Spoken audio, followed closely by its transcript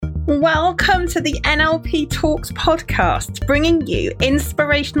Welcome to the NLP Talks podcast, bringing you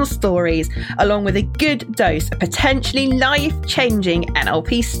inspirational stories along with a good dose of potentially life-changing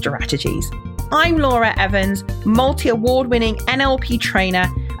NLP strategies. I'm Laura Evans, multi-award-winning NLP trainer,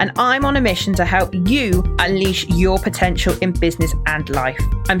 and I'm on a mission to help you unleash your potential in business and life.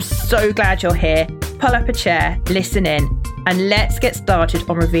 I'm so glad you're here. Pull up a chair, listen in, and let's get started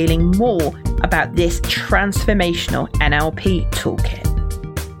on revealing more about this transformational NLP toolkit.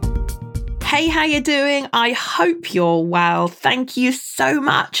 Hey, how you doing? I hope you're well. Thank you so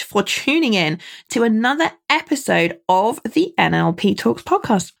much for tuning in to another episode of the NLP Talks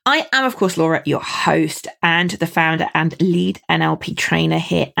podcast. I am, of course, Laura, your host and the founder and lead NLP trainer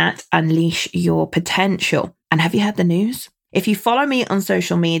here at Unleash Your Potential. And have you heard the news? If you follow me on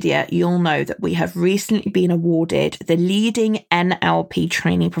social media, you'll know that we have recently been awarded the leading NLP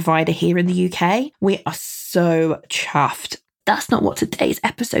training provider here in the UK. We are so chuffed. That's not what today's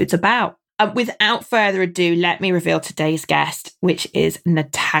episode's about. Without further ado, let me reveal today's guest, which is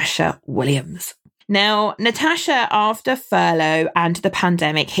Natasha Williams. Now, Natasha, after furlough and the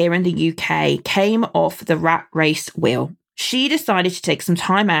pandemic here in the UK, came off the rat race wheel. She decided to take some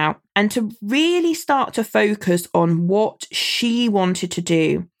time out and to really start to focus on what she wanted to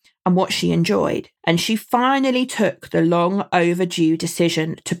do and what she enjoyed. And she finally took the long overdue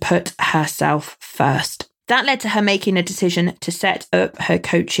decision to put herself first. That led to her making a decision to set up her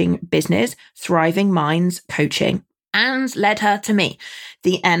coaching business, Thriving Minds Coaching, and led her to me,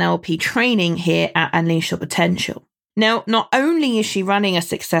 the NLP training here at Unleash Your Potential. Now, not only is she running a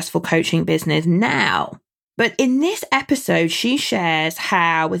successful coaching business now, but in this episode, she shares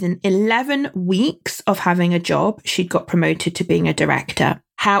how within 11 weeks of having a job, she'd got promoted to being a director,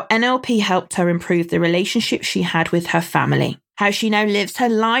 how NLP helped her improve the relationship she had with her family, how she now lives her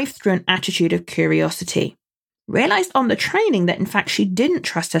life through an attitude of curiosity, realized on the training that in fact she didn't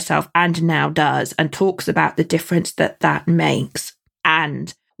trust herself and now does, and talks about the difference that makes.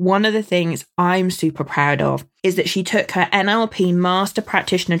 And one of the things I'm super proud of is that she took her NLP Master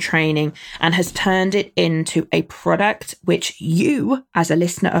Practitioner training and has turned it into a product which you, as a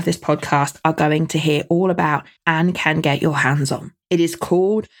listener of this podcast, are going to hear all about and can get your hands on. It is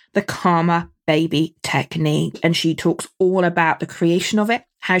called the Calmer Baby Technique, and she talks all about the creation of it,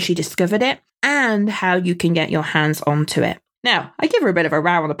 how she discovered it, and how you can get your hands onto it. Now, I give her a bit of a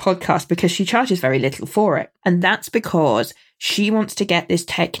row on the podcast because she charges very little for it. And that's because she wants to get this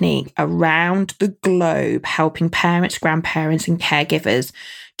technique around the globe, helping parents, grandparents, and caregivers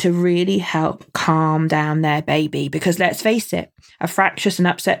to really help calm down their baby. Because let's face it, a fractious and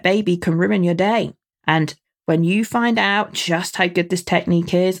upset baby can ruin your day. And when you find out just how good this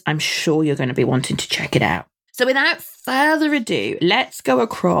technique is, I'm sure you're going to be wanting to check it out. So without further ado, let's go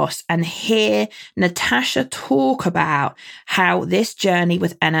across and hear Natasha talk about how this journey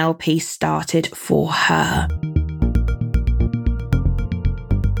with NLP started for her.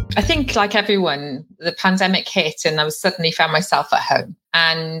 I think like everyone, the pandemic hit and I was suddenly found myself at home.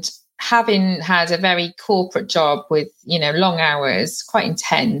 And having had a very corporate job with, long hours, quite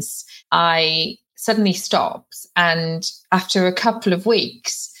intense, I suddenly stopped. And after a couple of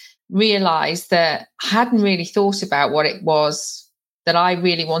weeks, realized that I hadn't really thought about what it was that I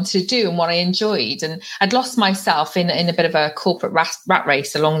really wanted to do and what I enjoyed. And I'd lost myself in a bit of a corporate rat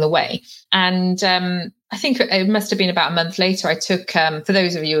race along the way. And I think it must have been about a month later, I took, for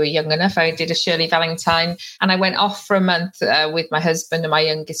those of you who are young enough, I did a Shirley Valentine and I went off for a month with my husband and my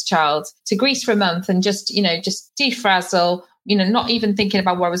youngest child to Greece for a month and just defrazzle, not even thinking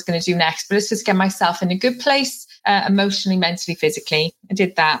about what I was going to do next, but let's just get myself in a good place, emotionally, mentally, physically. I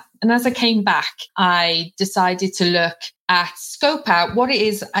did that. And as I came back, I decided to scope out what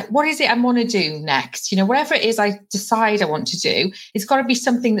is it I want to do next. Whatever it is I decide I want to do, it's got to be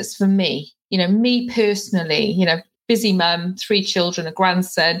something that's for me, me personally, busy mum, 3 children, a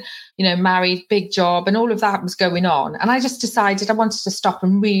grandson, married, big job, and all of that was going on. And I just decided I wanted to stop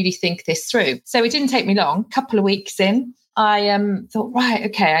and really think this through. So it didn't take me long, a couple of weeks in. I thought, right,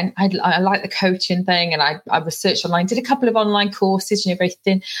 okay, I like the coaching thing, and I researched online, did a couple of online courses, very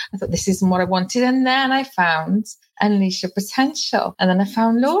thin. I thought this isn't what I wanted, and then I found Unleash Your Potential, and then I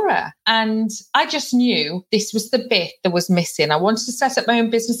found Laura, and I just knew this was the bit that was missing. I wanted to set up my own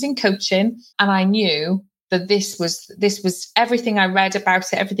business in coaching, and I knew that this was everything I read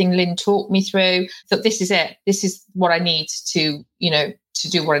about it, everything Lynn talked me through. That this is it. This is what I need to, to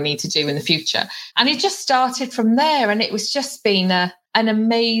do what I need to do in the future. And it just started from there. And it was just been an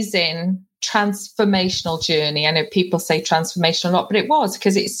amazing transformational journey. I know people say transformational a lot, but it was,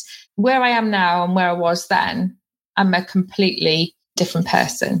 because it's where I am now and where I was then. I'm a completely different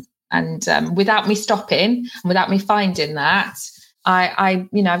person. And without me stopping and without me finding that, I've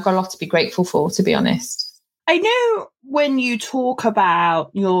got a lot to be grateful for, to be honest. I know when you talk about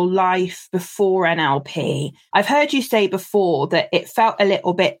your life before NLP, I've heard you say before that it felt a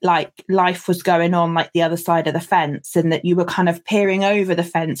little bit like life was going on like the other side of the fence, and that you were kind of peering over the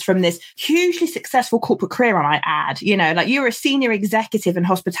fence from this hugely successful corporate career, I might add. Like you were a senior executive in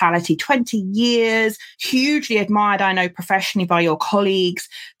hospitality, 20 years, hugely admired, I know, professionally by your colleagues,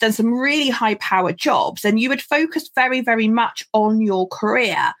 done some really high-powered jobs, and you would focus very, very much on your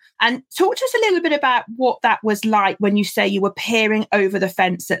career. And talk to us a little bit about what that was like when you say you were peering over the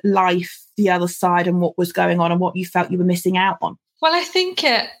fence at life, the other side, and what was going on and what you felt you were missing out on. Well, I think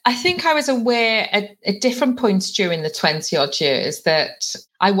I was aware at different points during the 20 odd years that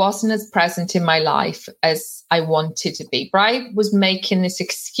I wasn't as present in my life as I wanted to be. But I was making this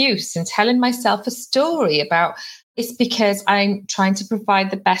excuse and telling myself a story about it's because I'm trying to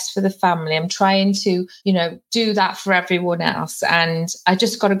provide the best for the family. I'm trying to, do that for everyone else. And I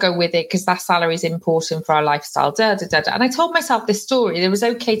just got to go with it because that salary is important for our lifestyle. And I told myself this story. It was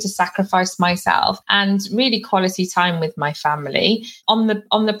okay to sacrifice myself and really quality time with my family on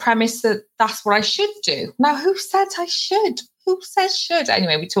the premise that that's what I should do. Now, who said I should? Who says should?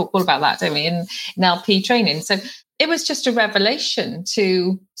 Anyway, we talk all about that, don't we, in LP training. So it was just a revelation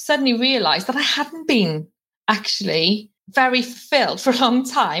to suddenly realize that I hadn't been actually very fulfilled for a long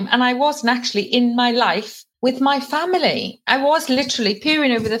time. And I wasn't actually in my life with my family. I was literally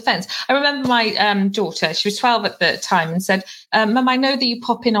peering over the fence. I remember my daughter, she was 12 at the time, and said, Mum, I know that you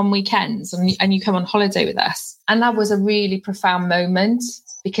pop in on weekends and you come on holiday with us. And that was a really profound moment,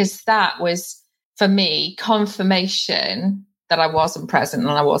 because that was, for me, confirmation that I wasn't present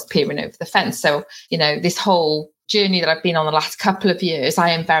and I was peering over the fence. So, this whole journey that I've been on the last couple of years, I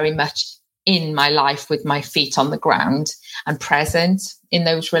am very much in my life with my feet on the ground and present in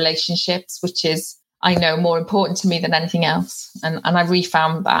those relationships, which is, I know, more important to me than anything else. And I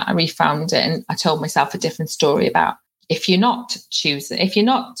refound it. And I told myself a different story about if you're not choosing, if you're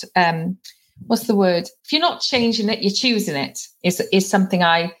not, what's the word? If you're not changing it, you're choosing it is something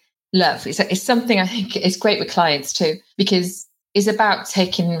I love. It's something I think is great with clients too, because it's about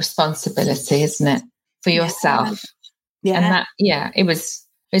taking responsibility, isn't it? For yourself. Yeah. And that, it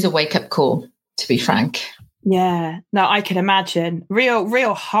was a wake-up call, to be frank. Yeah, no, I can imagine.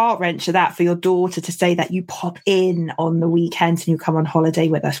 Real heart-wrencher that for your daughter to say that you pop in on the weekends and you come on holiday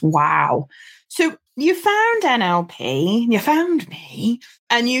with us. Wow. So you found NLP, you found me,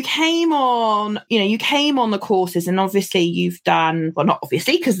 and you came on the courses, and obviously you've done, well, not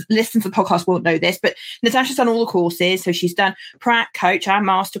obviously, because listeners to the podcast won't know this, but Natasha's done all the courses. So she's done Prac Coach and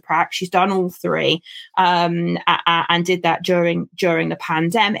Master Prac. She's done all three, and did that during the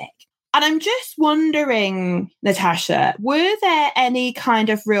pandemic. And I'm just wondering, Natasha, were there any kind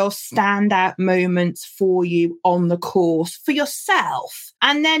of real standout moments for you on the course for yourself?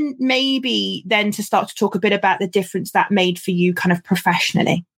 And then maybe then to start to talk a bit about the difference that made for you kind of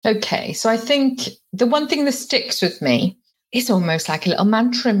professionally. Okay, so I think the one thing that sticks with me is almost like a little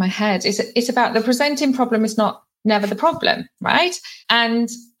mantra in my head. It's about the presenting problem is never the problem, right? And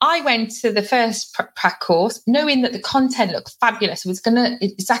I went to the first Prac course knowing that the content looked fabulous.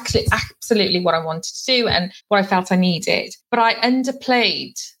 It's actually absolutely what I wanted to do and what I felt I needed. But I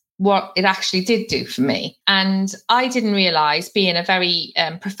underplayed what it actually did do for me. And I didn't realize, being a very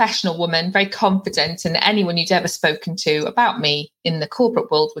professional woman, very confident, and anyone you'd ever spoken to about me in the corporate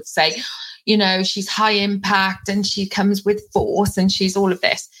world would say, she's high impact and she comes with force and she's all of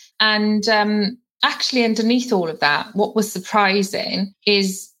this. And actually, underneath all of that, what was surprising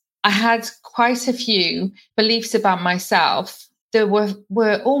is I had quite a few beliefs about myself that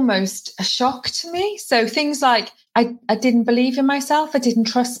were almost a shock to me. So things like I didn't believe in myself. I didn't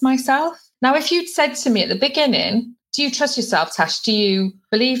trust myself. Now, if you'd said to me at the beginning, do you trust yourself, Tash? Do you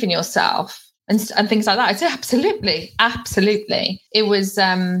believe in yourself? And things like that, I'd say absolutely, absolutely. It was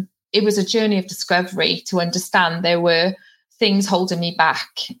a journey of discovery to understand there were things holding me back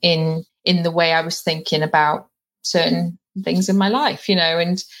in the way I was thinking about certain things in my life,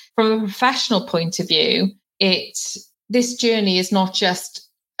 and from a professional point of view, this journey is not just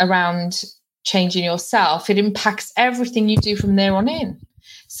around changing yourself. It impacts everything you do from there on in.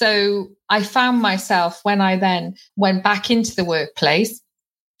 So I found myself when I then went back into the workplace,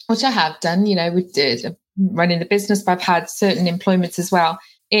 which I have done, with running the business, but I've had certain employments as well,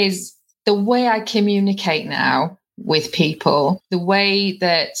 is the way I communicate now with people, the way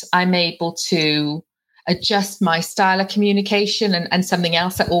that I'm able to adjust my style of communication, and something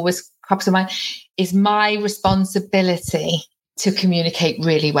else that always crops in mind is my responsibility to communicate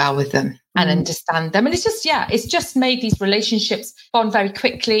really well with them. and understand them. And it's just made these relationships bond very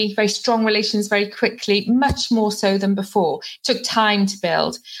quickly, very strong relations very quickly, much more so than before. It took time to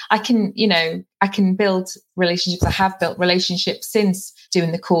build. I can build relationships. I have built relationships since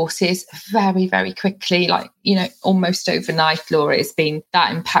doing the courses very, very quickly, almost overnight. Laura, it's been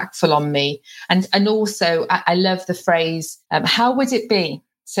that impactful on me. And also I love the phrase, how would it be?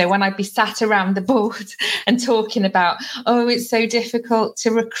 So when I'd be sat around the board and talking about, it's so difficult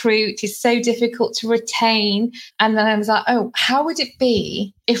to recruit, it's so difficult to retain. And then I was like, how would it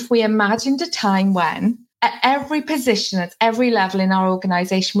be if we imagined a time when at every position, at every level in our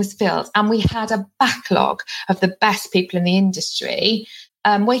organisation was filled and we had a backlog of the best people in the industry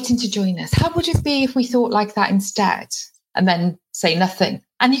waiting to join us? How would it be if we thought like that instead? And then say nothing.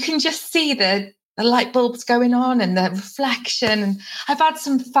 And you can just see the light bulbs going on and the reflection. And I've had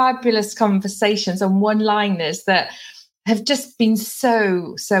some fabulous conversations on one-liners that have just been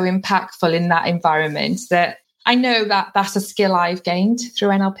so impactful in that environment, that I know that that's a skill I've gained through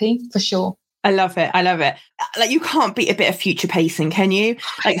NLP for sure. I love it. Like, you can't beat a bit of future pacing, can you?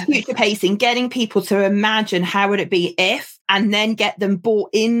 Like, future pacing, getting people to imagine how would it be if, and then get them bought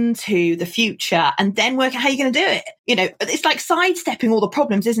into the future and then work out how you're going to do it. It's like sidestepping all the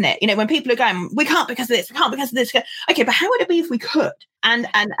problems, isn't it? When people are going, we can't because of this, we can't because of this. Okay, but how would it be if we could? And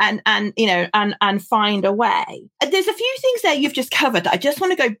find a way. There's a few things there you've just covered that I just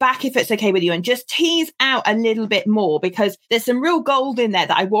want to go back, if it's okay with you, and just tease out a little bit more, because there's some real gold in there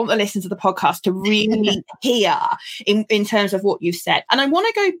that I want the listeners of the podcast to really hear in terms of what you've said. And I want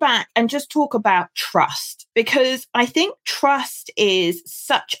to go back and just talk about trust, because I think trust is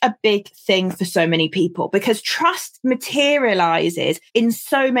such a big thing for so many people, because trust materializes in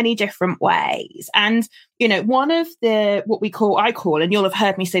so many different ways. And one of the, I call, and you'll have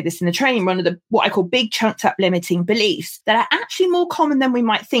heard me say this in the training, one of the, what I call big chunked up limiting beliefs that are actually more common than we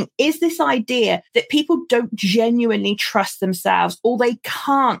might think, is this idea that people don't genuinely trust themselves, or they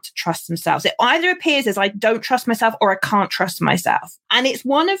can't trust themselves. It either appears as I don't trust myself or I can't trust myself. And it's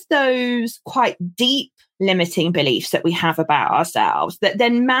one of those quite deep limiting beliefs that we have about ourselves that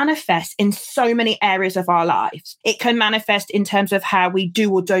then manifest in so many areas of our lives. It can manifest in terms of how we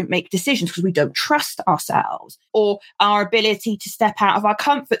do or don't make decisions because we don't trust ourselves, or our ability to step out of our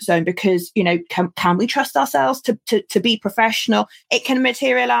comfort zone because, can we trust ourselves to be professional? It can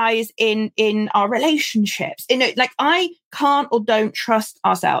materialize in our relationships. Like, I can't or don't trust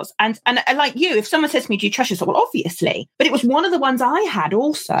ourselves. And like you, if someone says to me, do you trust yourself? Well, obviously. But it was one of the ones I had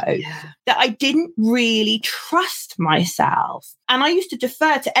also, that I didn't really trust myself. And I used to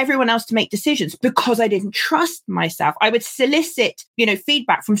defer to everyone else to make decisions because I didn't trust myself. I would solicit,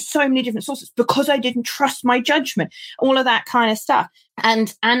 feedback from so many different sources because I didn't trust my judgment, all of that kind of stuff.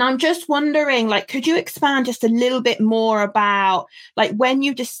 And I'm just wondering, like, could you expand just a little bit more about, like, when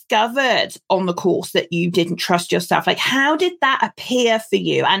you discovered on the course that you didn't trust yourself, like, how did that appear for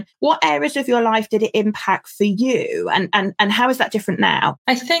you? And what areas of your life did it impact for you? And how is that different now?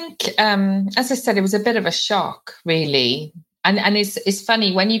 I think, as I said, it was a bit of a shock, really. And it's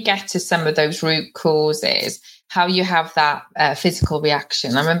funny when you get to some of those root causes, how you have that physical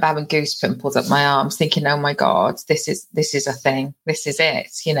reaction. I remember having goosebumps up my arms, thinking, "Oh my God, this is a thing. This is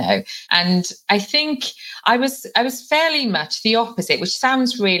it," And I think I was fairly much the opposite, which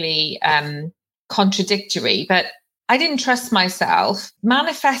sounds really contradictory, but I didn't trust myself,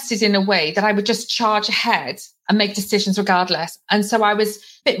 manifested in a way that I would just charge ahead and make decisions regardless. And so I was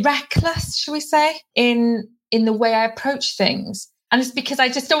a bit reckless, shall we say, in the way I approach things. And it's because I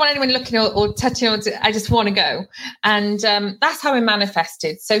just don't want anyone looking or touching, I just want to go. And that's how it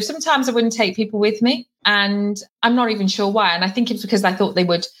manifested. So sometimes I wouldn't take people with me, and I'm not even sure why. And I think it's because I thought they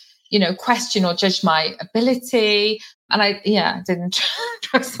would, question or judge my ability. And I didn't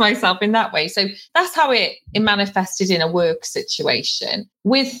trust myself in that way. So that's how it manifested in a work situation.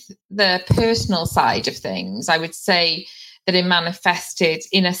 With the personal side of things, I would say that it manifested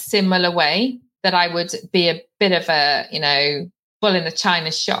in a similar way, that I would be a bit of a, bull in the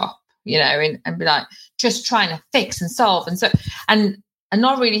china shop, and be like, just trying to fix and solve. And so, and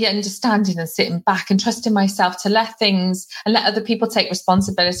not really understanding and sitting back and trusting myself to let other people take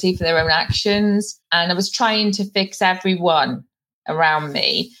responsibility for their own actions. And I was trying to fix everyone around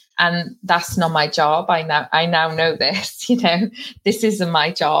me. And that's not my job. I now know this, this isn't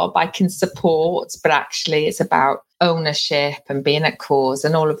my job. I can support, but actually it's about ownership and being at cause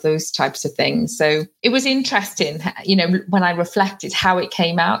and all of those types of things. So it was interesting, when I reflected how it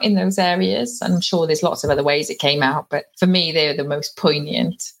came out in those areas. I'm sure there's lots of other ways it came out, but for me, they're the most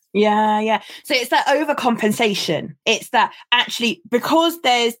poignant. Yeah. So it's that overcompensation. It's that actually, because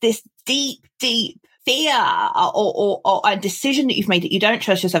there's this deep fear or a decision that you've made that you don't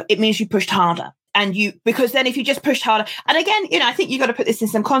trust yourself, it means you pushed harder. And because then if you just pushed harder, and again, I think you got to put this in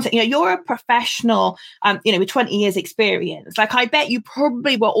some context. You're a professional, with 20 years experience. Like, I bet you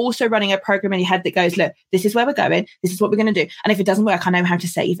probably were also running a program in your head that goes, look, this is where we're going. This is what we're going to do. And if it doesn't work, I know how to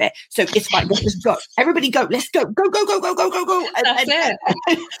save it. So it's fine. Let's just go. Everybody go. Let's go. Go. That's it.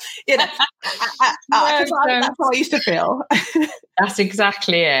 That's how I used to feel. That's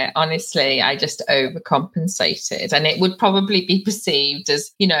exactly it. Honestly, I just overcompensated, and it would probably be perceived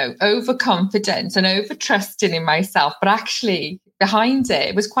as, overconfident and over trusting in myself. But actually, behind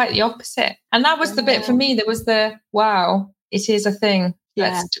it was quite the opposite. And that was the bit for me. There was wow, it is a thing.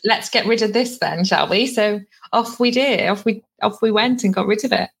 Yeah. Let's get rid of this then, shall we? So off we did. Off we went and got rid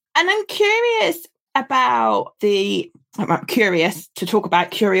of it. And I'm curious about I'm curious to talk about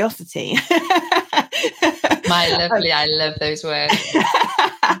curiosity. My lovely, I love those words.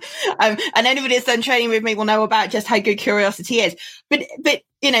 And anybody that's done training with me will know about just how good curiosity is. But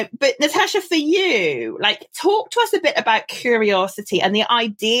Natasha, for you, talk to us a bit about curiosity and the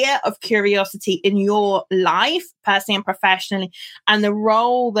idea of curiosity in your life, personally and professionally, and the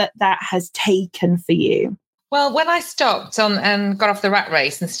role that has taken for you. Well, when I stopped and got off the rat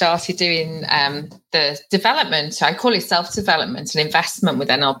race and started doing the development, I call it self-development and investment with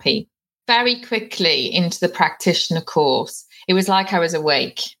NLP, very quickly into the practitioner course, it was like I was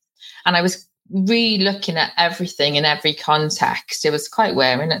awake and I was re-looking at everything in every context. It was quite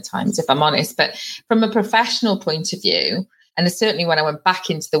wearing at times, if I'm honest. But from a professional point of view, and certainly when I went back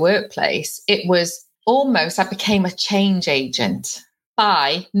into the workplace, it was almost, I became a change agent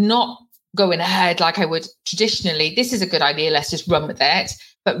by not going ahead like I would traditionally. This is a good idea, let's just run with it.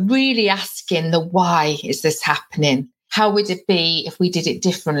 But really asking the why is this happening? How would it be if we did it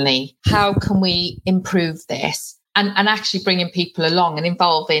differently? How can we improve this? And actually bringing people along and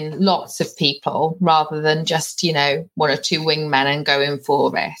involving lots of people rather than just, one or two wingmen and going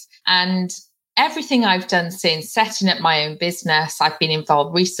for it. And everything I've done since setting up my own business, I've been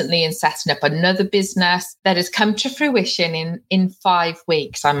involved recently in setting up another business that has come to fruition in 5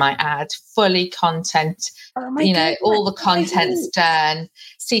 weeks, I might add, fully content, all the content's done.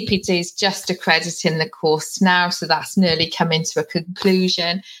 CPD's just accrediting the course now, so that's nearly come into a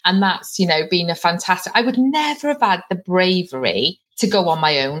conclusion. And that's, been a fantastic, I would never have had the bravery to go on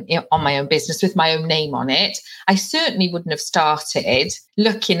my own business with my own name on it. I certainly wouldn't have started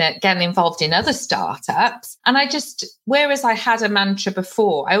looking at getting involved in other startups. And whereas I had a mantra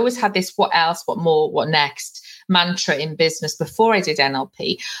before, I always had this what else, what more, what next mantra in business before I did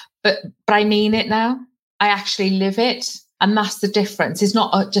NLP. But I mean it now. I actually live it. And that's the difference. It's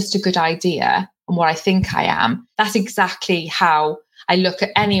not just a good idea and what I think I am. That's exactly how I look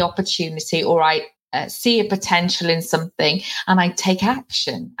at any opportunity, or I see a potential in something and I take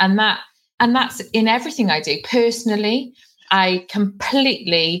action. And that's in everything I do. Personally, I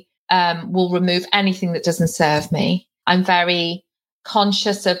completely will remove anything that doesn't serve me. I'm very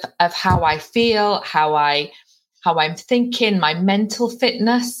conscious of how I feel, how I'm thinking. My mental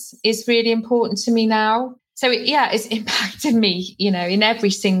fitness is really important to me now. So it's impacted me, in every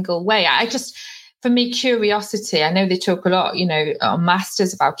single way. For me, curiosity, I know they talk a lot, on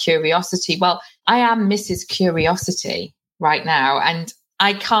masters about curiosity. Well, I am Mrs. Curiosity right now, and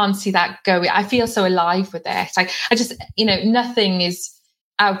I can't see that going. I feel so alive with it. I just, nothing is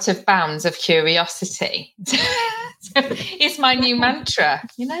out of bounds of curiosity. It's my new mantra,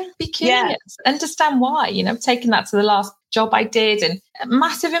 be curious, understand why, taking that to the last job I did and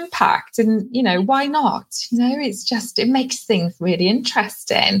massive impact. And, why not? It makes things really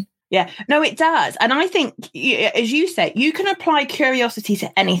interesting. Yeah, no, it does. And I think, as you said, you can apply curiosity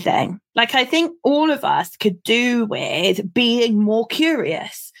to anything. I think all of us could do with being more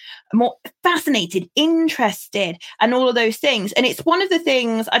curious, more fascinated, interested, and all of those things. And it's one of the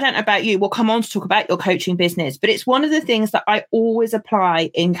things, I don't know about you, we'll come on to talk about your coaching business, but it's one of the things that I always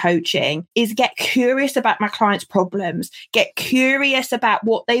apply in coaching is get curious about my clients' problems, get curious about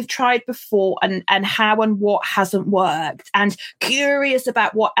what they've tried before and how and what hasn't worked, and curious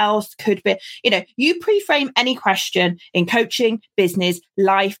about what else could be. You pre-frame any question in coaching, business,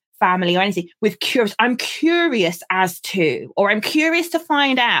 life, family, or anything with curious. I'm curious as to, or I'm curious to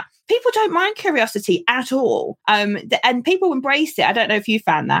find out. People don't mind curiosity at all. And people embrace it. I don't know if you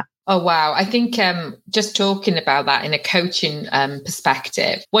found that. Oh, wow. I think just talking about that in a coaching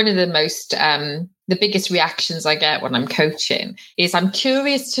perspective, one of the most, the biggest reactions I get when I'm coaching is I'm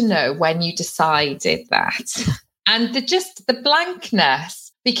curious to know when you decided that. And the blankness.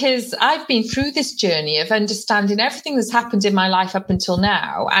 Because I've been through this journey of understanding everything that's happened in my life up until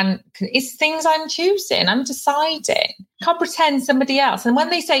now. And it's things I'm choosing, I'm deciding. I can't pretend somebody else. And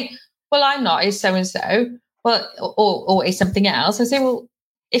when they say, well, I'm not, it's so-and-so. Well, or it's something else. I say, well,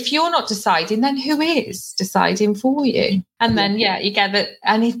 if you're not deciding, then who is deciding for you? And then, you get that.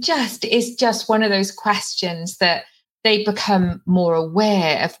 And it's just one of those questions that they become more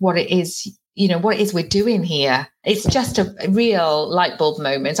aware of what it is, what it is we're doing here. It's just a real light bulb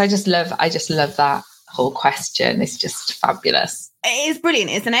moment. I just love that whole question. It's just fabulous. It is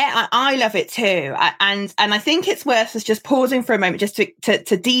brilliant, isn't it? I love it too, and I think it's worth us just pausing for a moment, just to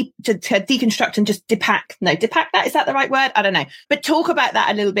deconstruct and just depack that. Is that the right word? I don't know, but talk about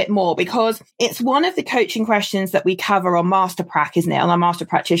that a little bit more, because it's one of the coaching questions that we cover on Master Prac, isn't it? On our Master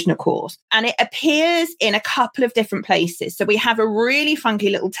Practitioner course, and it appears in a couple of different places. So we have a really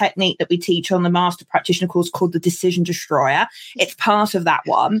funky little technique that we teach on the Master Practitioner course called the Decision Destroyer. It's part of that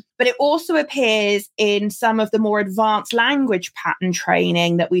one, but it also appears in some of the more advanced language pattern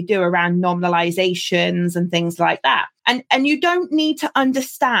training that we do around nominalizations and things like that. And you don't need to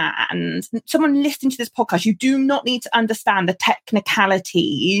understand, someone listening to this podcast, you do not need to understand the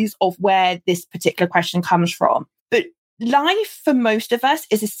technicalities of where this particular question comes from. But life for most of us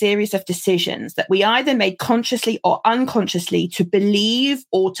is a series of decisions that we either made consciously or unconsciously to believe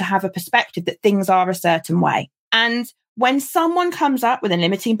or to have a perspective that things are a certain way. And when someone comes up with a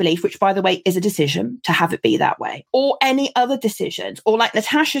limiting belief, which, by the way, is a decision to have it be that way, or any other decisions, or like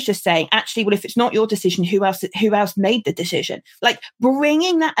Natasha's just saying, actually, well, if it's not your decision, who else made the decision? Like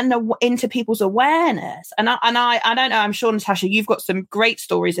bringing that into people's awareness. And I don't know, I'm sure, Natasha, you've got some great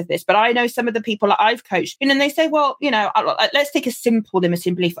stories of this, but I know some of the people that I've coached, and they say, well, let's take a simple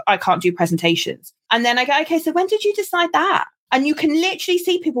limiting belief. I can't do presentations. And then I go, okay, so when did you decide that? And you can literally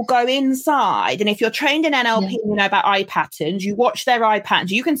see people go inside. And if you're trained in NLP, you know about eye patterns, you watch their eye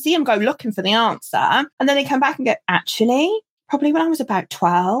patterns, you can see them go looking for the answer. And then they come back and go, actually, probably when I was about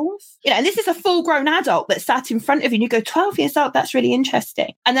 12. And this is a full-grown adult that sat in front of you and you go, 12 years old, that's really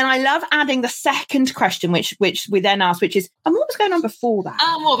interesting. And then I love adding the second question, which we then ask, which is, and what was going on before that?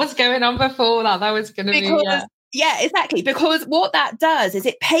 What was going on before that? That was going to be... Yeah, exactly. Because what that does is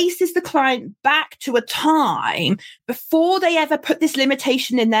it paces the client back to a time before they ever put this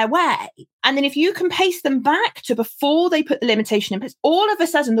limitation in their way. And then if you can pace them back to before they put the limitation in place, all of a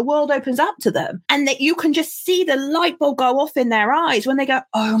sudden the world opens up to them, and that you can just see the light bulb go off in their eyes when they go,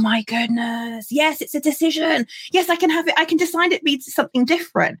 oh my goodness, yes, it's a decision. Yes, I can have it. I can decide it be something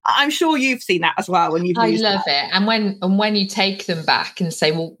different. I'm sure you've seen that as well when you've used I love it. And when you take them back and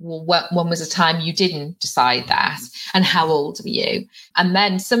say, well, when was a time you didn't decide that? And how old were you? And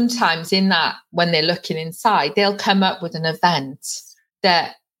then sometimes in that, when they're looking inside, they'll come up with an event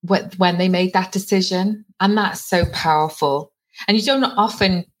that when they made that decision. And that's so powerful. And you don't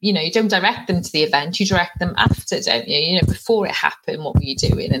often, you don't direct them to the event, you direct them after, don't you? Before it happened, what were you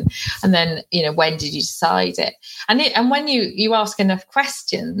doing? And then, when did you decide it? And when you ask enough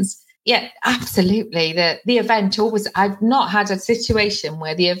questions, yeah, absolutely. The event always, I've not had a situation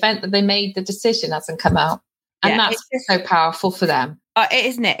where the event that they made the decision hasn't come out. And that's so powerful for them.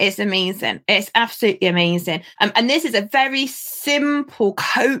 Isn't it? It's amazing. It's absolutely amazing. And this is a very simple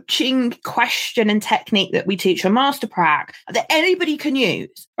coaching question and technique that we teach on Master Prac that anybody can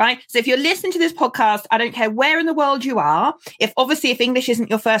use, right? So if you're listening to this podcast, I don't care where in the world you are. If English isn't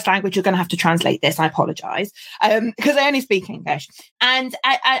your first language, you're going to have to translate this. I apologize, because I only speak English, and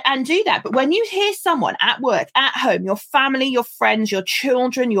do that. But when you hear someone at work, at home, your family, your friends, your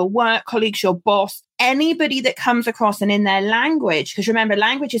children, your work colleagues, your boss, anybody that comes across and in their language, because remember,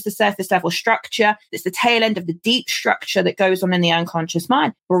 language is the surface level structure. It's the tail end of the deep structure that goes on in the unconscious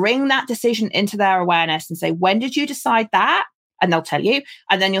mind. Bring that decision into their awareness and say, when did you decide that? And they'll tell you.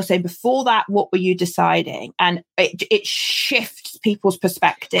 And then you'll say, before that, what were you deciding? And it shifts people's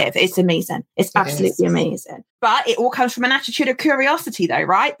perspective. It's amazing. It's absolutely amazing. But it all comes from an attitude of curiosity, though,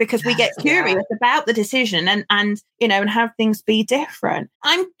 right? Because we get curious about the decision and have things be different.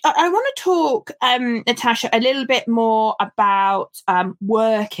 I want to talk, Natasha, a little bit more about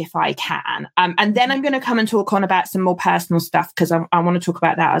work, if I can. And then I'm going to come and talk on about some more personal stuff, because I want to talk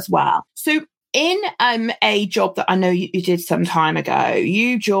about that as well. So in a job that I know you did some time ago,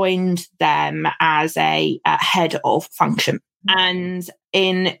 you joined them as a head of function, and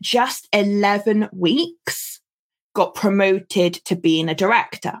in just 11 weeks got promoted to being a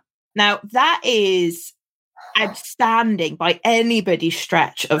director. Now, that is outstanding by anybody's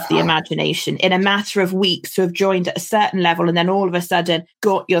stretch of the imagination. In a matter of weeks to have joined at a certain level and then all of a sudden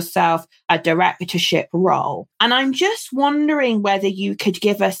got yourself a directorship role. And I'm just wondering whether you could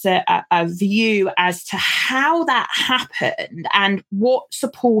give us a view as to how that happened and what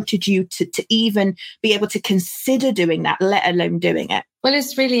supported you to even be able to consider doing that, let alone doing it. Well,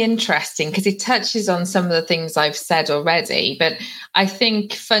 it's really interesting because it touches on some of the things I've said already, but I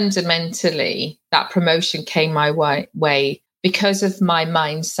think fundamentally that promotion came my way because of my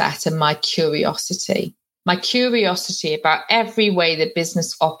mindset and my curiosity about every way the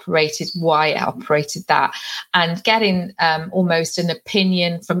business operated, why it operated that, and getting almost an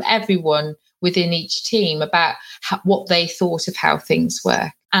opinion from everyone within each team about what they thought of how things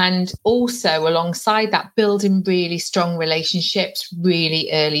were. And also alongside that, building really strong relationships, really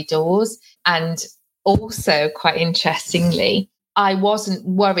early doors. And also, quite interestingly, I wasn't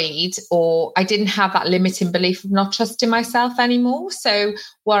worried, or I didn't have that limiting belief of not trusting myself anymore. So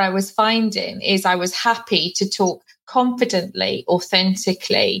what I was finding is I was happy to talk confidently,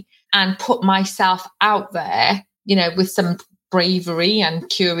 authentically, and put myself out there, with some bravery and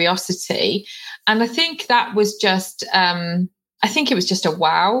curiosity. And I think that was just, it was just a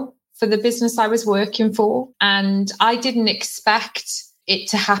wow for the business I was working for. And I didn't expect it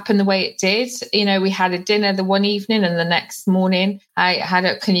to happen the way it did. We had a dinner the one evening, and the next morning I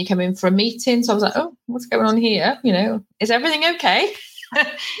had can you come in for a meeting? So I was like, oh, what's going on here? Is everything okay?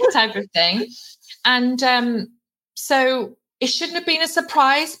 type of thing. And so it shouldn't have been a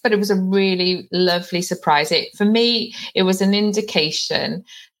surprise, but it was a really lovely surprise. For me, it was an indication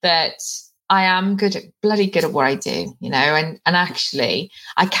that I am bloody good at what I do, and actually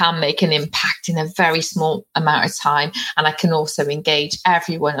I can make an impact in a very small amount of time. And I can also engage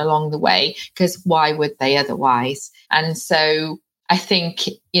everyone along the way, because why would they otherwise? And so I think,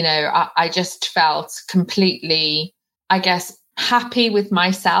 I just felt completely, I guess, happy with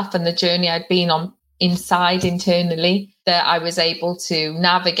myself and the journey I'd been on inside internally, that I was able to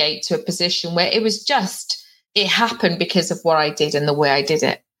navigate to a position where it happened because of what I did and the way I did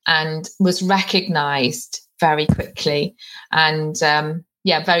it, and was recognized very quickly. And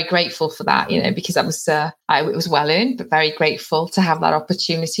very grateful for that, because that was it was well earned, but very grateful to have that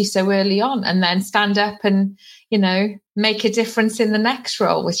opportunity so early on, and then stand up and make a difference in the next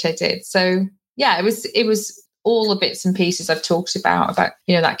role, which I did. So it was all the bits and pieces I've talked about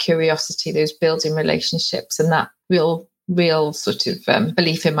that curiosity, those building relationships, and that real sort of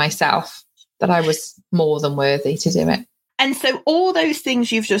belief in myself that I was more than worthy to do it. And so all those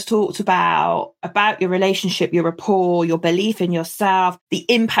things you've just talked about your relationship, your rapport, your belief in yourself, the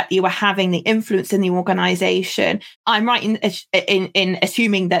impact you were having, the influence in the organization, I'm right in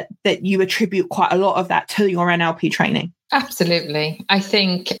assuming that you attribute quite a lot of that to your NLP training. Absolutely. I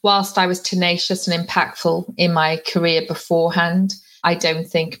think whilst I was tenacious and impactful in my career beforehand, I don't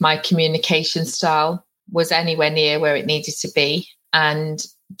think my communication style was anywhere near where it needed to be. And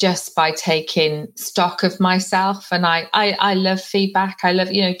just by taking stock of myself, and I love feedback. I love,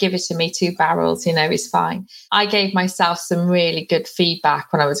 give it to me 2 barrels, it's fine. I gave myself some really good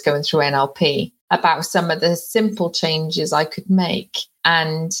feedback when I was going through NLP about some of the simple changes I could make.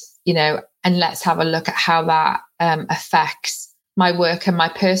 And, and let's have a look at how that affects my work and my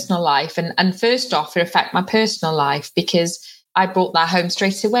personal life. And first off, it affected my personal life, because I brought that home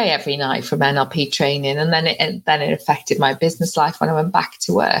straight away every night from NLP training. And then it affected my business life when I went back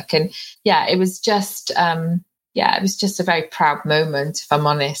to work. And it was just, it was just a very proud moment, if I'm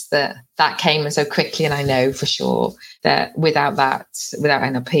honest, that came so quickly. And I know for sure that without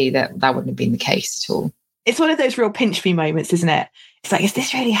NLP, that wouldn't have been the case at all. It's one of those real pinch me moments, isn't it? It's like, is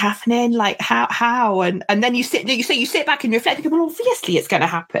this really happening? Like, how? And then you sit back and reflect and go, well, obviously it's going to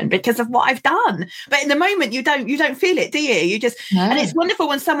happen because of what I've done. But in the moment, you don't feel it, do you? You just, no. And it's wonderful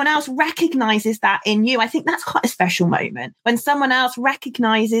when someone else recognizes that in you. I think that's quite a special moment when someone else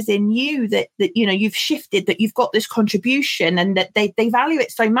recognizes in you that you've shifted, that you've got this contribution, and that they value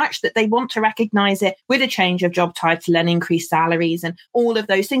it so much that they want to recognize it with a change of job title and increased salaries and all of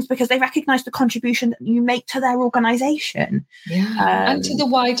those things, because they recognize the contribution that you make to their organization. Yeah. And to the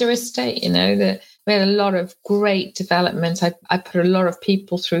wider estate, that we had a lot of great development. I put a lot of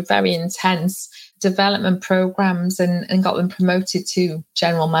people through very intense development programs and got them promoted to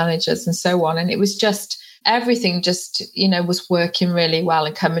general managers and so on. And it was just, everything just, was working really well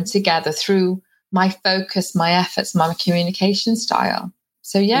and coming together through my focus, my efforts, my communication style.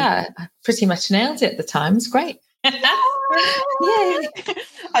 So I pretty much nailed it at the time. It's great. Yay.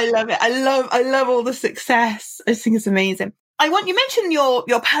 I love it. I love all the success. I think it's amazing. You mentioned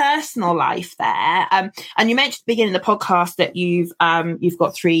your personal life there, and you mentioned at the beginning of the podcast that you've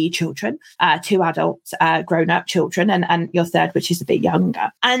got 3 children, 2 adults, grown-up children, and your third, which is a bit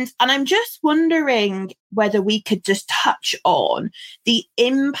younger. And I'm just wondering whether we could just touch on the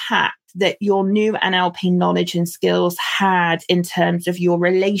impact that your new NLP knowledge and skills had in terms of your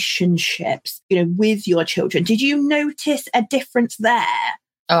relationships, with your children. Did you notice a difference there?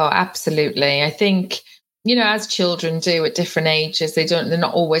 Oh, absolutely. I think as children do at different ages, they're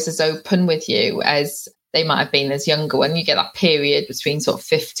not always as open with you as they might have been as younger. When you get that period between sort of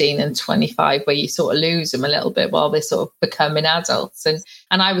 15 and 25 where you sort of lose them a little bit while they're sort of becoming adults. And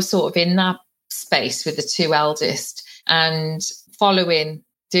I was sort of in that space with the two eldest and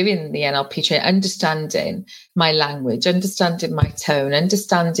doing the NLP training, understanding my language, understanding my tone,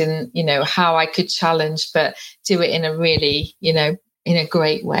 understanding, how I could challenge, but do it in a really, in a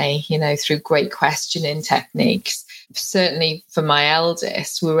great way, through great questioning techniques. Certainly for my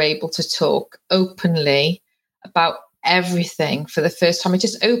eldest, we were able to talk openly about everything for the first time. It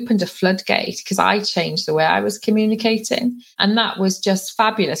just opened a floodgate because I changed the way I was communicating. And that was just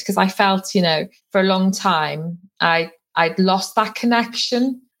fabulous because I felt, for a long time, I'd lost that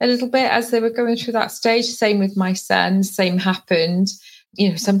connection a little bit as they were going through that stage. Same with my son, same happened.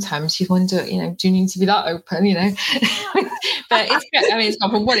 Sometimes you wonder, do you need to be that open, But it's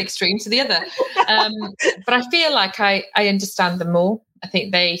gone from one extreme to the other. But I feel like I understand them more. I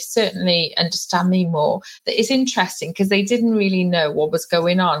think they certainly understand me more. It's interesting because they didn't really know what was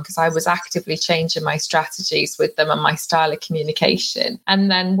going on because I was actively changing my strategies with them and my style of communication.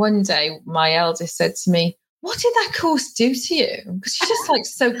 And then one day my eldest said to me, "What did that course do to you? Because you're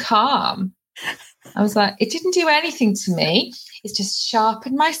just so calm." I was like, "It didn't do anything to me. It's just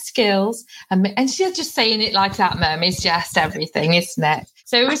sharpened my skills." And she's just saying it like that, Mum. It's just everything, isn't it?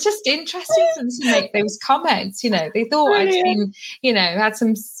 So it was just interesting for them to make those comments. They thought I'd been, had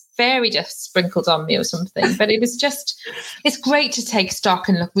some fairy dust sprinkled on me or something. But it's great to take stock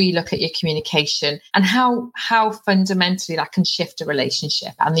and relook at your communication and how fundamentally that can shift a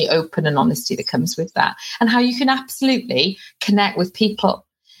relationship and the open and honesty that comes with that and how you can absolutely connect with people.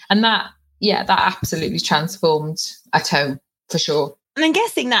 And that absolutely transformed at home for sure. And I'm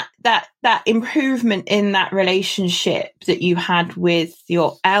guessing that improvement in that relationship that you had with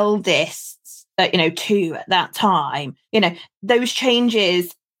your eldest, two at that time, those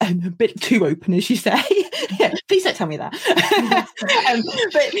changes, a bit too open, as you say. Yeah, please don't tell me that.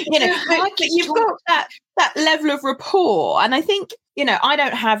 But you've got that level of rapport. And I think, I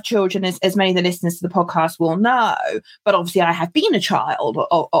don't have children as many of the listeners to the podcast will know, but obviously I have been a child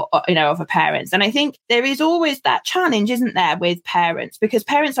of a parents. And I think there is always that challenge, isn't there, with parents, because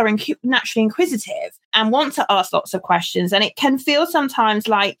parents are naturally inquisitive and want to ask lots of questions. And it can feel sometimes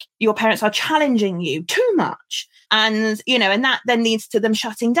like your parents are challenging you too much. And, and that then leads to them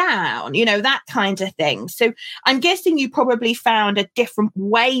shutting down, that kind of thing. So I'm guessing you probably found a different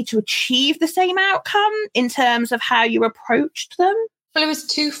way to achieve the same outcome in terms of how you approached them. Well, it was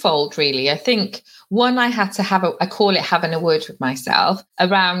twofold, really. I think one, I had to I call it having a word with myself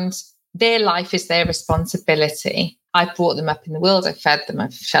around their life is their responsibility. I brought them up in the world, I fed them,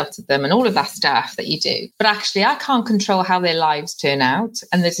 I've sheltered them and all of that stuff that you do. But actually, I can't control how their lives turn out.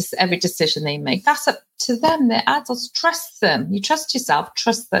 And every decision they make, that's up to them. They're adults. Trust them. You trust yourself,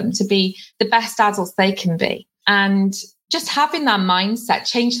 trust them to be the best adults they can be. And just having that mindset,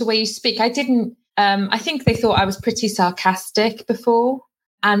 change the way you speak. I think they thought I was pretty sarcastic before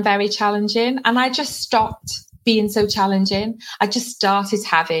and very challenging. And I just stopped being so challenging. I just started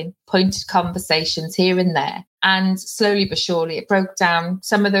having pointed conversations here and there. And slowly but surely, it broke down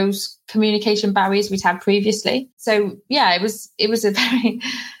some of those communication barriers we'd had previously. So, yeah, it was a very,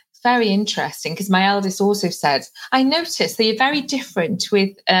 very interesting because my eldest also said, "I noticed that you're very different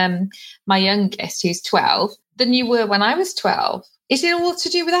with my youngest, who's 12, than you were when I was 12. Is it all to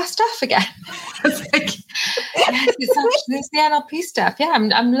do with our stuff again?" I was like, "Yes, it's the NLP stuff. Yeah,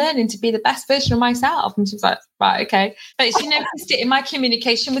 I'm learning to be the best version of myself." And she was like, "Right, okay." But she noticed it in my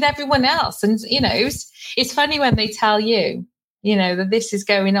communication with everyone else. And, it's funny when they tell you, that this is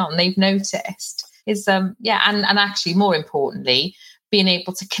going on, they've noticed. And actually, more importantly, being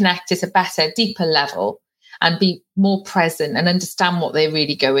able to connect at a better, deeper level and be more present and understand what's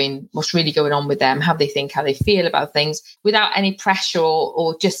really going on with them, how they think, how they feel about things without any pressure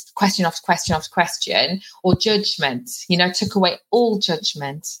or just question after question after question or judgment. Took away all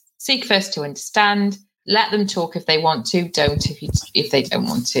judgment. Seek first to understand, let them talk if they want to, don't if they don't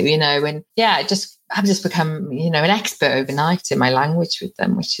want to, and yeah, I've just become, an expert overnight in my language with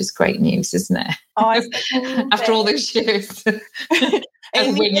them, which is great news, isn't it? Oh, after all those years.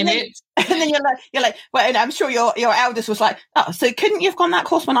 And winging it. And then you're like, well, and I'm sure your eldest was like, "Oh, so couldn't you have gone that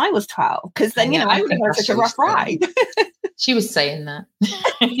course when I was 12? Because then, I would have had such a rough ride." She was saying that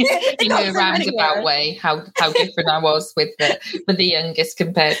in a roundabout way, how different I was with the youngest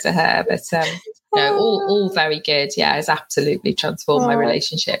compared to her. But all very good. Yeah, it's absolutely transformed my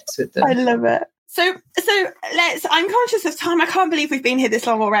relationships with them. I love it. So I'm conscious of time. I can't believe we've been here this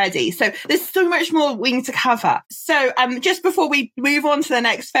long already. So there's so much more we need to cover. So just before we move on to the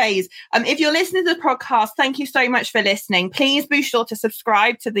next phase, if you're listening to the podcast, thank you so much for listening. Please be sure to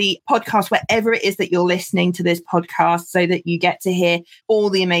subscribe to the podcast wherever it is that you're listening to this podcast so that you get to hear all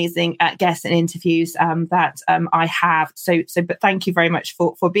the amazing guests and interviews that I have. But thank you very much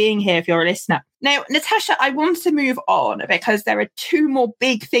for being here if you're a listener. Now, Natasha, I want to move on because there are two more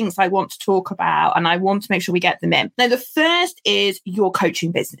big things I want to talk about and I want to make sure we get them in. Now, the first is your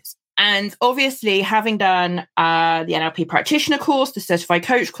coaching business. And obviously, having done the NLP practitioner course, the certified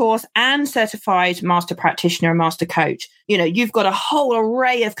coach course, and certified master practitioner and master coach, you've got a whole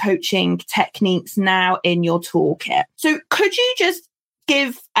array of coaching techniques now in your toolkit. So could you just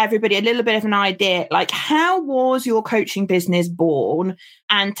give everybody a little bit of an idea, like how was your coaching business born?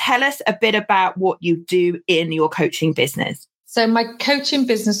 And tell us a bit about what you do in your coaching business. So my coaching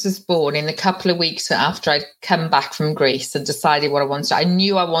business was born in a couple of weeks after I'd come back from Greece and decided what I wanted. I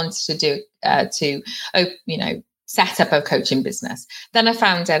knew I wanted to do set up a coaching business. Then I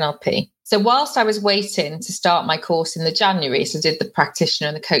found NLP. So whilst I was waiting to start my course in the January, so I did the practitioner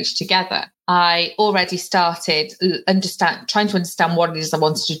and the coach together, I already started trying to understand what it is I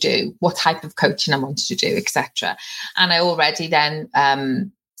wanted to do, what type of coaching I wanted to do, etc. And I already then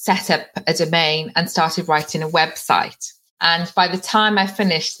set up a domain and started writing a website. And by the time I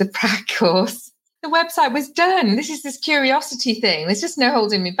finished the prac course, the website was done. This is this curiosity thing. There's just no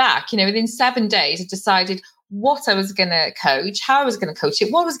holding me back. Within 7 days, I decided what I was going to coach, how I was going to coach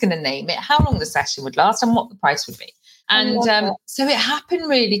it, what I was going to name it, how long the session would last, and what the price would be. And so it happened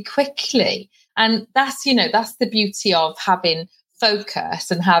really quickly. And that's the beauty of having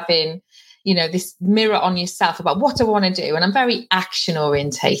focus and having, this mirror on yourself about what I want to do. And I'm very action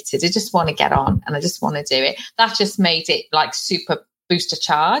orientated. I just want to get on and I just want to do it. That just made it like super booster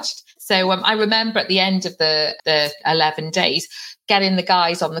charged. So I remember at the end of the 11 days, getting the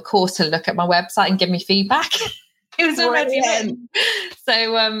guys on the course to look at my website and give me feedback. It was already in.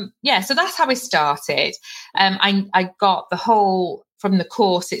 So, so that's how I started. I got the whole, from the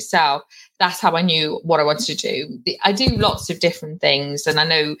course itself, that's how I knew what I wanted to do. I do lots of different things. And I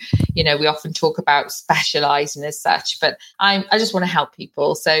know, we often talk about specializing as such, but I just want to help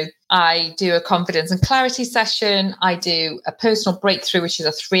people. So I do a confidence and clarity session. I do a personal breakthrough, which is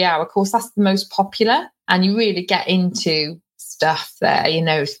a 3-hour course. That's the most popular. And you really get into stuff there,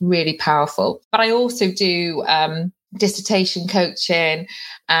 it's really powerful. But I also do dissertation coaching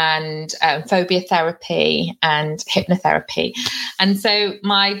and phobia therapy and hypnotherapy. And so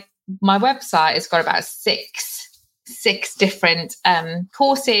my website has got about six different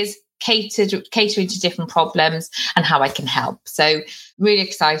courses catering to different problems and how I can help. So really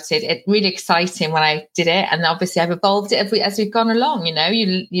excited. It's really exciting when I did it. And obviously I've evolved it as we've gone along,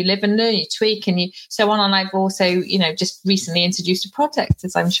 you live and learn, you tweak and you so on. And I've also, just recently introduced a product,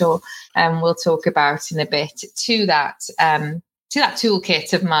 as I'm sure we'll talk about in a bit, to that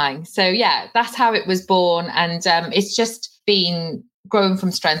toolkit of mine. So yeah, that's how it was born. And it's just been growing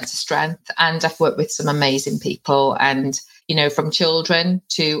from strength to strength. And I've worked with some amazing people and, from children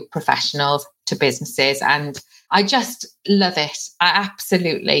to professionals to businesses. And I just love it. I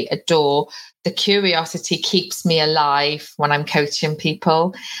absolutely adore the curiosity keeps me alive when I'm coaching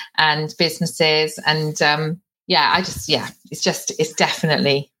people and businesses. And it's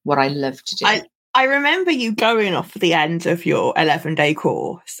definitely what I love to do. I remember you going off at the end of your 11-day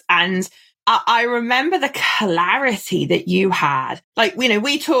course, and I remember the clarity that you had. Like,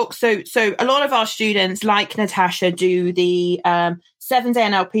 we talk, so a lot of our students, like Natasha, do the 7-day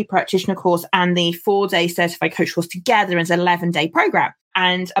NLP practitioner course and the 4-day certified coach course together as an 11-day program.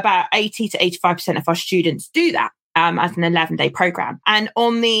 And about 80 to 85% of our students do that as an 11-day program. And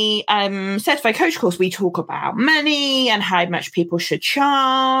on the certified coach course, we talk about money and how much people should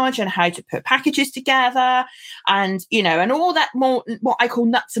charge and how to put packages together and, and all that more, what I call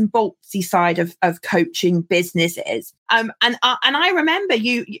nuts and boltsy side of coaching businesses. And I remember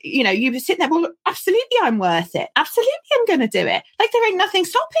you were sitting there, well, absolutely, I'm worth it. Absolutely, I'm going to do it. Like, there ain't nothing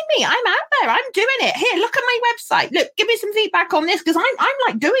stopping me. I'm out there. I'm doing it. Here, look at my website. Look, give me some feedback on this because I'm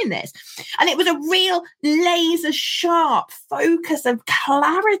like doing this. And it was a real laser sharp focus of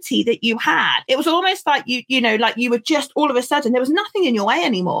clarity that you had. It was almost like like you were just all of a sudden, there was nothing in your way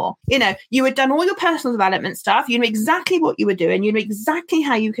anymore. You had done all your personal development stuff. You knew exactly what you were doing. You knew exactly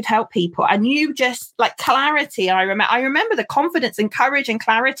how you could help people. And you just like clarity. I remember the confidence and courage and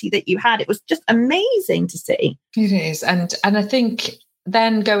clarity that you had. It was just amazing to see. It is. And I think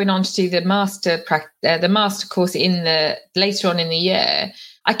then going on to do the master course later on in the year,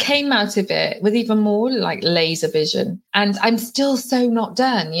 I came out of it with even more like laser vision, and I'm still so not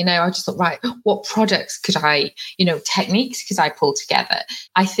done. I just thought, right, what products could I, techniques could I pull together?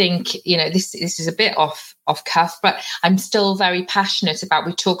 I think, this is a bit off cuff, but I'm still very passionate about,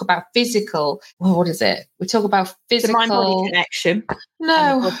 we talk about physical, what is it? We talk about physical. The mind-body connection.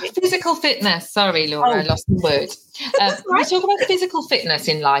 No, physical fitness. Sorry, Laura, I lost the word. We talk about physical fitness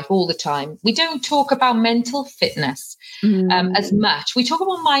in life all the time. We don't talk about mental fitness as much. We talk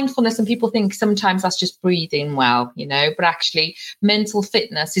about mindfulness, and people think sometimes that's just breathing well, but actually mental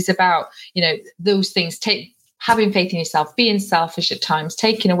fitness is about, those things, having faith in yourself, being selfish at times,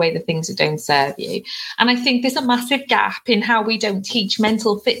 taking away the things that don't serve you. And I think there's a massive gap in how we don't teach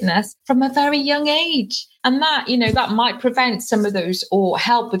mental fitness from a very young age. And that, that might prevent some of those, or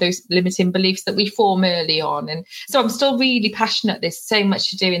help with those limiting beliefs that we form early on. And so I'm still really passionate. There's so much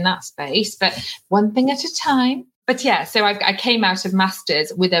to do in that space, but one thing at a time. But yeah, so I came out of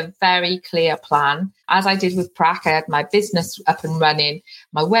Masters with a very clear plan. As I did with Prac, I had my business up and running,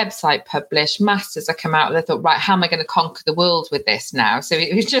 my website published, Masters, I come out and I thought, right, how am I going to conquer the world with this now? So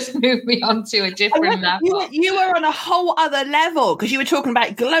it was just moved me on to a different level. You were on a whole other level, because you were talking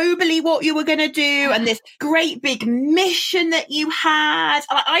about globally what you were going to do and this great big mission that you had.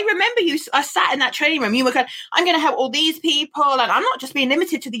 I remember I sat in that training room, you were going, I'm going to help all these people, and I'm not just being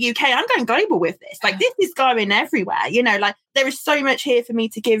limited to the UK, I'm going global with this. Like, this is going everywhere, like there is so much here for me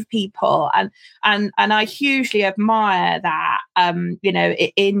to give people, and I hugely admire that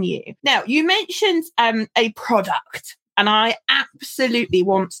in you. Now, you mentioned a product, and I absolutely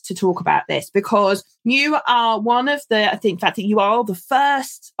want to talk about this, because you are one of the, I think, in fact, you are the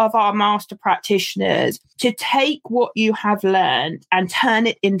first of our master practitioners to take what you have learned and turn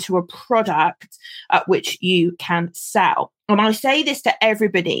it into a product which you can sell. And I say this to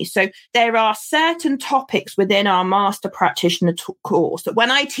everybody. So there are certain topics within our master practitioner course that when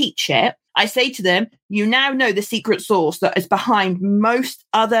I teach it, I say to them, you now know the secret sauce that is behind most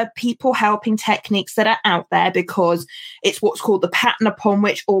other people helping techniques that are out there, because it's what's called the pattern upon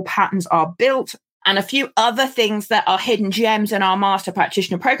which all patterns are built, and a few other things that are hidden gems in our master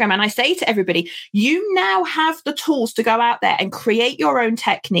practitioner program. And I say to everybody, you now have the tools to go out there and create your own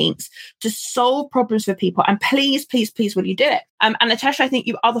techniques to solve problems for people. And please, please, please, will you do it? And Natasha, I think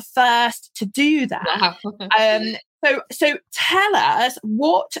you are the first to do that. So tell us,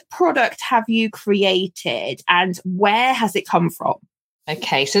 what product have you created and where has it come from?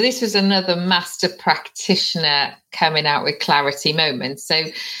 Okay, so this was another master practitioner coming out with clarity moments. So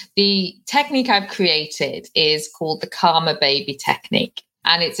the technique I've created is called the Karma Baby technique.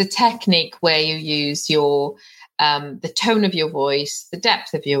 And it's a technique where you use your the tone of your voice, the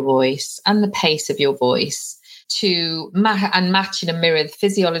depth of your voice, and the pace of your voice to match in a mirror the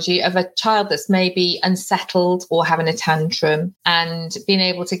physiology of a child that's maybe unsettled or having a tantrum, and being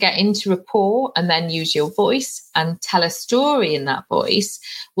able to get into rapport and then use your voice and tell a story in that voice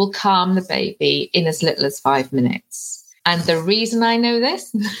will calm the baby in as little as 5 minutes. And the reason I know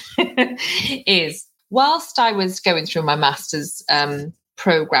this is whilst I was going through my master's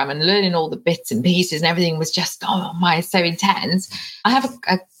program and learning all the bits and pieces, and everything was just, so intense. I have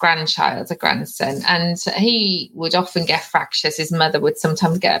a grandson, and he would often get fractious. His mother would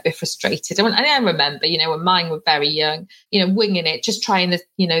sometimes get a bit frustrated. And I remember, when mine were very young, winging it, just trying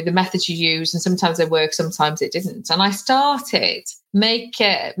the methods you use. And sometimes they work, sometimes it didn't. And I started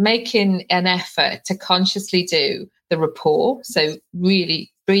making an effort to consciously do the rapport. So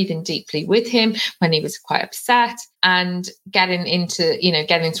really breathing deeply with him when he was quite upset, and getting into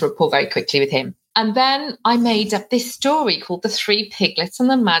rapport very quickly with him. And then I made up this story called The Three Piglets and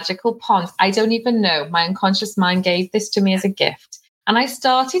the Magical Pond. I don't even know. My unconscious mind gave this to me as a gift. And I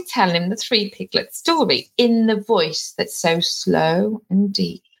started telling him the Three Piglets story in the voice that's so slow and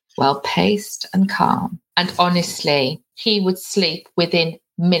deep, well-paced and calm. And honestly, he would sleep within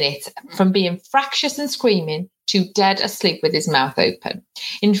minutes from being fractious and screaming to dead asleep with his mouth open.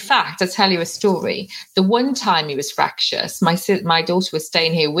 In fact, I'll tell you a story. The one time he was fractious, my daughter was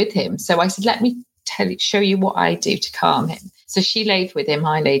staying here with him. So I said, let me show you what I do to calm him. So she laid with him,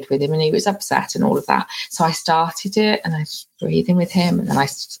 I laid with him, and he was upset and all of that. So I started it, and I was breathing with him, and then I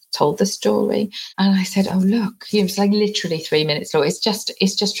told the story, and I said, "Oh look," it was like literally 3 minutes long. It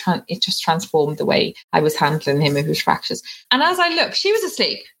just transformed the way I was handling him if he was fractious. And as I looked, she was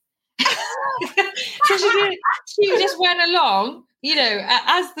asleep. So she just went along,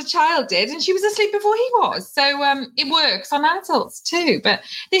 as the child did, and she was asleep before he was. So it works on adults too. But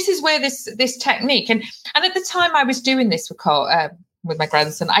this is where this technique, and at the time I was doing this with my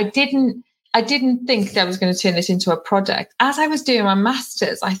grandson, I didn't think that I was going to turn this into a product. As I was doing my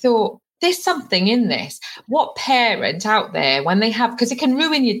masters, I thought, there's something in this. What parent out there, when they have, because it can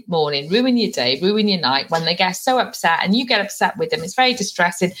ruin your morning, ruin your day, ruin your night, when they get so upset and you get upset with them, it's very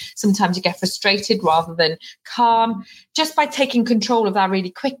distressing. Sometimes you get frustrated rather than calm. Just by taking control of that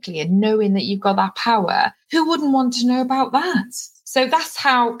really quickly and knowing that you've got that power, who wouldn't want to know about that? So that's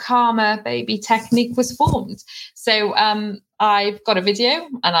how Calmer Baby Technique was formed. So I've got a video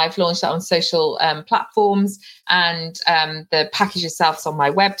and I've launched that on social platforms, and the package itself is on my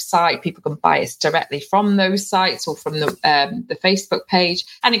website. People can buy it directly from those sites or from the Facebook page,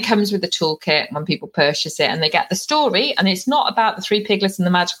 and it comes with a toolkit when people purchase it, and they get the story. And it's not about the 3 piglets and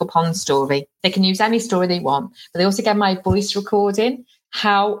the magical pond story. They can use any story they want, but they also get my voice recording,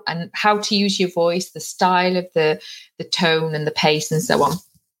 how to use your voice, the style of the tone and the pace and so on.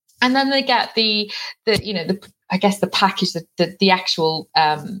 And then they get the package, the actual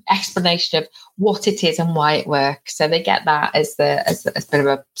explanation of what it is and why it works. So they get that as a bit of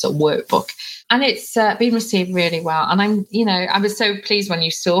a sort of workbook, and it's been received really well. And I was so pleased when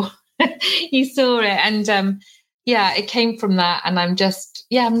you saw it, and it came from that. And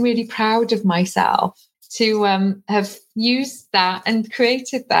I'm really proud of myself to have used that and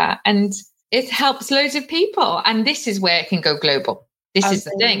created that, and it helps loads of people. And this is where it can go global. This is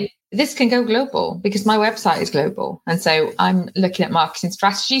the thing. This can go global because my website is global. And so I'm looking at marketing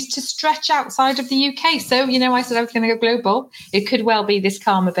strategies to stretch outside of the UK. So, I said I was going to go global. It could well be this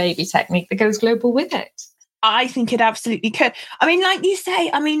Calmer Baby Technique that goes global with it. I think it absolutely could. I mean, like you say,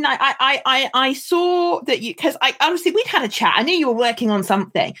 I saw that because obviously we'd had a chat. I knew you were working on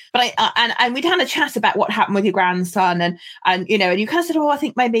something, but and we'd had a chat about what happened with your grandson, and you kind of said, oh, I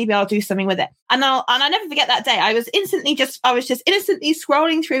think maybe I'll do something with it. And I never forget that day. I was just innocently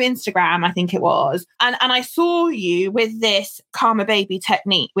scrolling through Instagram, I think it was, and I saw you with this Calmer Baby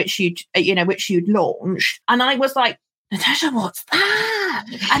Technique, which you'd launched, and I was like, Natasha, what's that?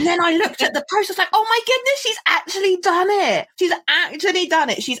 And then I looked at the post. I was like, oh my goodness, she's actually done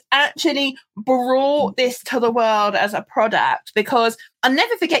it. She's actually brought this to the world as a product, because I'll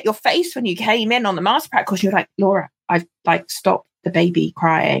never forget your face when you came in on the master practice. You're like, Laura, I've stopped the baby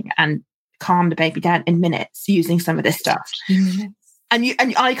crying and calmed the baby down in minutes using some of this stuff. And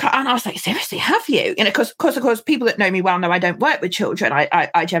I was like, seriously, have you? Because of course, people that know me well know I don't work with children.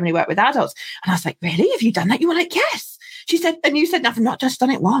 I generally work with adults. And I was like, really? Have you done that? You were like, yes. She said, and you said, nothing, not just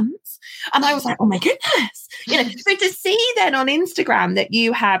done it once. And I was like, oh my goodness. So to see then on Instagram that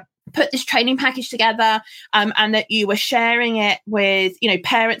you have put this training package together, and that you were sharing it with,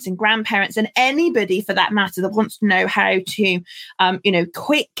 parents and grandparents and anybody for that matter that wants to know how to,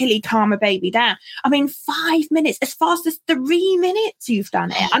 quickly calm a baby down. I mean, 5 minutes, as fast as 3 minutes you've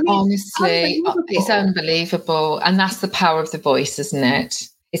done it. I mean, honestly, it's unbelievable. And that's the power of the voice, isn't it?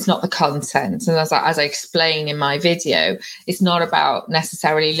 It's not the content. And as I explain in my video, it's not about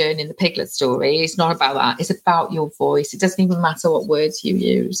necessarily learning the piglet story. It's not about that. It's about your voice. It doesn't even matter what words you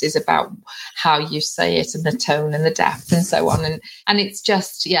use. It's about how you say it and the tone and the depth and so on. And it's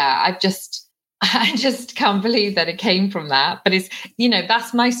just, I just can't believe that it came from that. But it's,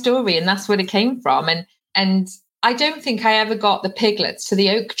 that's my story and that's where it came from. And I don't think I ever got the piglets to the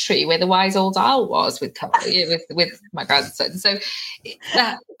oak tree where the wise old owl was with my grandson. So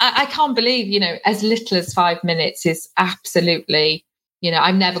I can't believe, as little as 5 minutes is absolutely,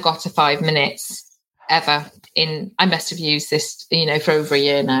 I've never got to 5 minutes ever I must have used this, for over a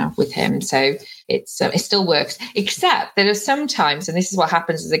year now with him. So it still works, except there are sometimes, and this is what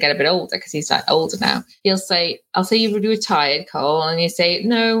happens as I get a bit older, because he's like older now, I'll say, you're really tired, Cole. And you say,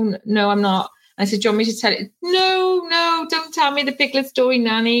 no, I'm not. I said, do you want me to tell it? No, don't tell me the piglet story,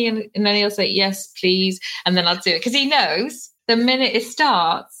 Nanny. And then he'll say, yes, please. And then I'll do it. Because he knows the minute it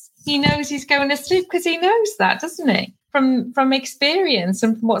starts, he knows he's going to sleep, because he knows that, doesn't he? From experience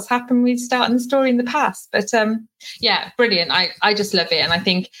and from what's happened with starting the story in the past. But brilliant. I just love it. And I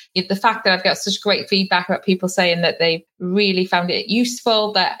think the fact that I've got such great feedback about people saying that they really found it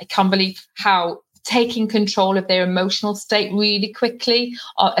useful, that I can't believe how taking control of their emotional state really quickly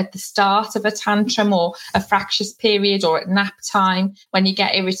at the start of a tantrum or a fractious period or at nap time when you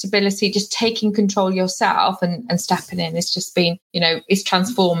get irritability, just taking control yourself and stepping in. It's just been, it's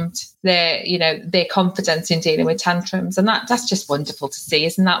transformed their confidence in dealing with tantrums. And that's just wonderful to see.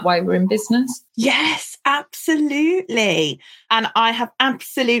 Isn't that why we're in business? Yes, absolutely. And I have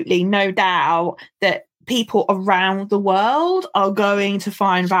absolutely no doubt that people around the world are going to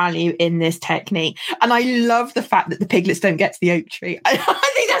find value in this technique. And I love the fact that the piglets don't get to the oak tree. I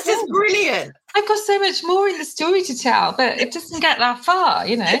think that's just brilliant. I've got so much more in the story to tell, but it doesn't get that far,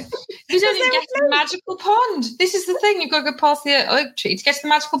 You don't even get to the magical pond. This is the thing. You've got to go past the oak tree to get to the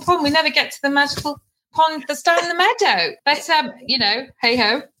magical pond. We never get to the magical pond that's down in the meadow. But,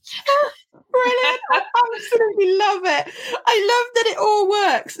 hey-ho. Brilliant. I absolutely love it. I love that it all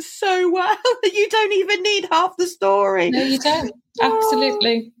works so well that you don't even need half the story. No, you don't.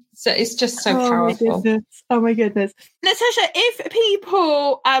 Absolutely. So it's just so powerful. Oh my goodness. Natasha, if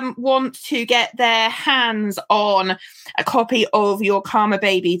people want to get their hands on a copy of your Karma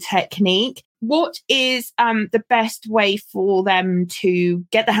Baby technique, what is the best way for them to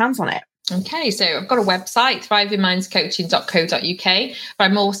get their hands on it? Okay, so I've got a website, thrivingmindscoaching.co.uk, but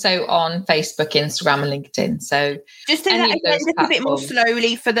I'm also on Facebook, Instagram, and LinkedIn. So just say that again just a bit more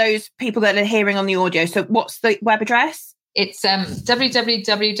slowly for those people that are hearing on the audio. So what's the web address? It's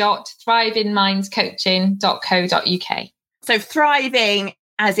www.thrivingmindscoaching.co.uk. So thriving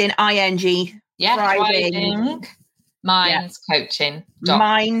as in ING. Yeah, thriving minds coaching.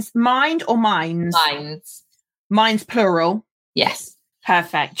 Mind or minds? Minds. Minds plural. Yes.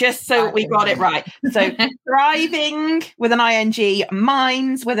 Perfect. Just so we got it right. So thriving with an ING,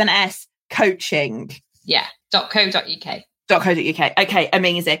 minds with an S, coaching. Yeah. .co.uk. .co.uk. Okay,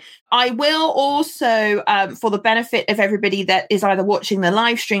 amazing. I will also, for the benefit of everybody that is either watching the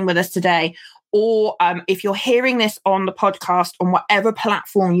live stream with us today, or if you're hearing this on the podcast on whatever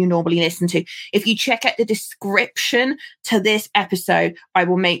platform you normally listen to, if you check out the description to this episode, I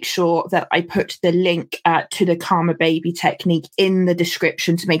will make sure that I put the link to the Karma Baby technique in the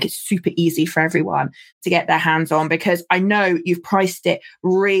description to make it super easy for everyone to get their hands on, because I know you've priced it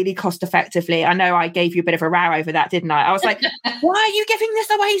really cost effectively. I know I gave you a bit of a row over that, didn't I? I was like, why are you giving this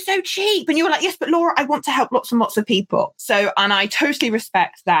away so cheap? And you were like, yes, but Laura, I want to help lots and lots of people. So, and I totally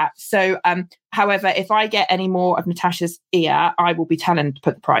respect that. So, however, if I get any more of Natasha's ear, I will be telling her to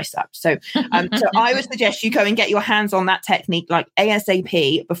put the price up. So, so I would suggest you go and get your hands on that technique like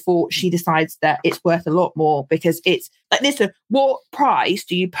ASAP before she decides that it's worth a lot more, because it's like, listen, what price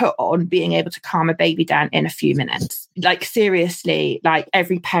do you put on being able to calm a baby down in a few minutes? Like, seriously, like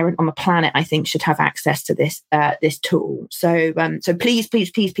every parent on the planet, I think, should have access to this this tool. So, so please,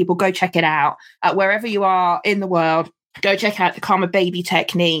 people, go check it out wherever you are in the world. Go check out the Karma Baby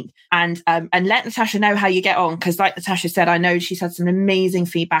technique and let Natasha know how you get on. Because like Natasha said, I know she's had some amazing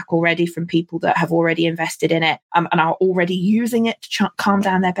feedback already from people that have already invested in it and are already using it to calm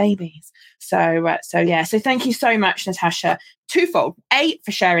down their babies. So thank you so much, Natasha. Twofold. A,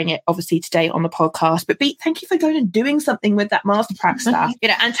 for sharing it obviously today on the podcast, but B, thank you for going and doing something with that masterclass stuff,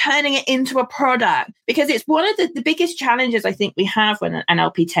 and turning it into a product, because it's one of the biggest challenges I think we have with an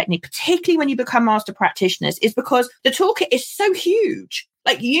NLP technique, particularly when you become master practitioners, is because the toolkit is so huge.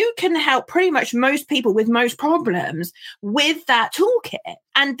 Like, you can help pretty much most people with most problems with that toolkit.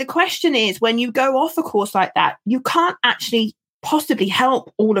 And the question is, when you go off a course like that, you can't actually possibly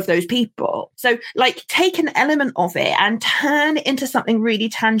help all of those people. So, like, take an element of it and turn it into something really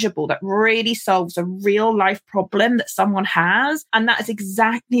tangible that really solves a real life problem that someone has. And that is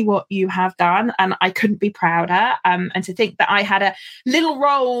exactly what you have done. And I couldn't be prouder. And to think that I had a little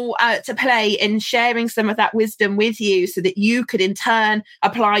role to play in sharing some of that wisdom with you, so that you could in turn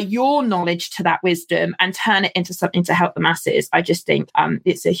apply your knowledge to that wisdom and turn it into something to help the masses. I just think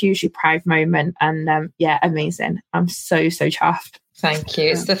it's a hugely proud moment. And amazing. I'm so chuffed. Thank you.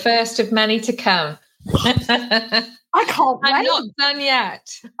 It's the first of many to come. I can't wait. I'm not done yet.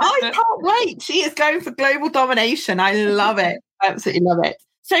 I can't wait. She is going for global domination. I love it. I absolutely love it.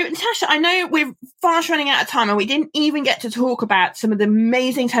 So, Natasha, I know we're fast running out of time and we didn't even get to talk about some of the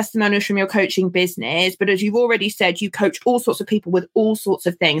amazing testimonials from your coaching business. But as you've already said, you coach all sorts of people with all sorts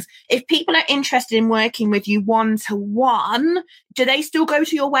of things. If people are interested in working with you one-to-one, do they still go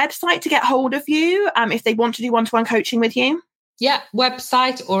to your website to get hold of you if they want to do one-to-one coaching with you? Yeah,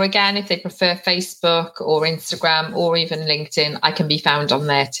 website, or again, if they prefer Facebook or Instagram or even LinkedIn, I can be found on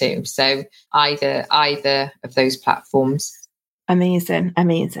there too. So either of those platforms. Amazing.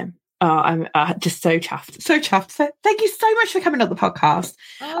 Oh, I'm just so chuffed. So thank you so much for coming on the podcast.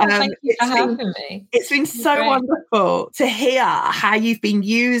 Thank you for having me. It's been so wonderful to hear how you've been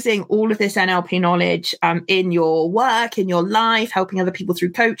using all of this NLP knowledge in your work, in your life, helping other people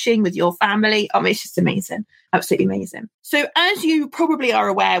through coaching, with your family. It's just amazing. Absolutely amazing. So, as you probably are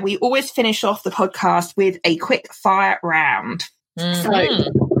aware, we always finish off the podcast with a quick fire round. So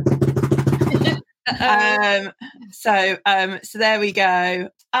there we go.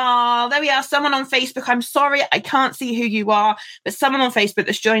 There we are. Someone on Facebook. I'm sorry, I can't see who you are, but someone on Facebook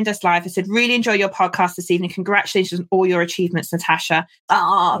that's joined us live has said, really enjoy your podcast this evening. Congratulations on all your achievements, Natasha.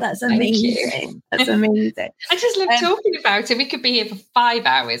 That's amazing. That's amazing. I just love talking about it. We could be here for 5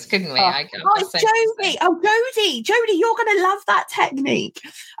 hours, couldn't we? Jodie. Jodie, you're going to love that technique.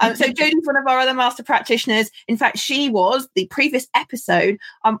 So Jodie's one of our other master practitioners. In fact, she was the previous episode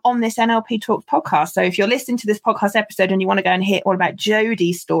on this NLP Talks podcast. So if you're listening to this podcast podcast episode and you want to go and hear all about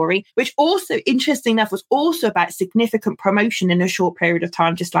Jodie's story, which also, interesting enough, was also about significant promotion in a short period of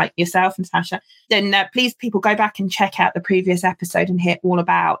time, just like yourself, Natasha, then please, people, go back and check out the previous episode and hear all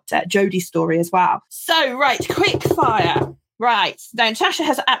about Jodie's story as well. So, right, quick fire. Right. Now, Natasha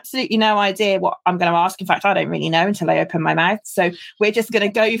has absolutely no idea what I'm going to ask. In fact, I don't really know until I open my mouth. So we're just going to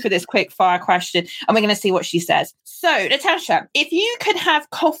go for this quick fire question and we're going to see what she says. So, Natasha, if you could have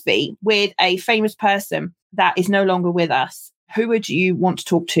coffee with a famous person that is no longer with us, who would you want to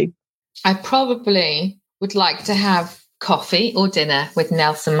talk to? I probably would like to have coffee or dinner with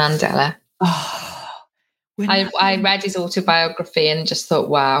Nelson Mandela. Oh, I read his autobiography and just thought,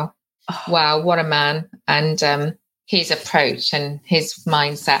 wow, what a man. And his approach and his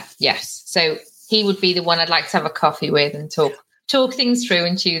mindset. Yes. So he would be the one I'd like to have a coffee with and talk things through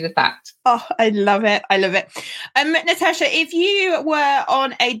and chew the fat. Oh, I love it. I love it. Natasha, if you were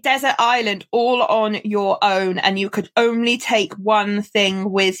on a desert island all on your own and you could only take one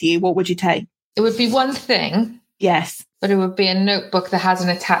thing with you, what would you take? It would be one thing. Yes. But it would be a notebook that has an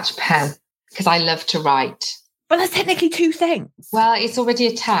attached pen because I love to write. Well, that's technically two things. Well, it's already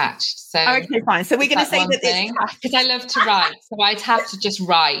attached. So okay, fine. So we're going to say that it's because I love to write. So I'd have to just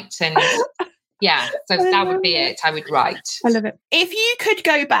write. And yeah, so that would be it. I would write. I love it. If you could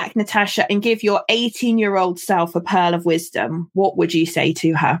go back, Natasha, and give your 18-year-old self a pearl of wisdom, what would you say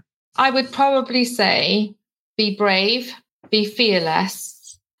to her? I would probably say, be brave, be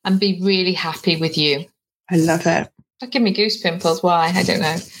fearless, and be really happy with you. I love it. That give me goose pimples. Why? I don't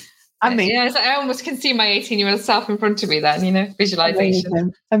know. I mean, yeah, I almost can see my 18-year-old self in front of me then,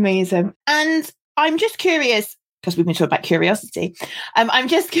 visualization. Amazing. And I'm just curious, because we've been talking about curiosity. I'm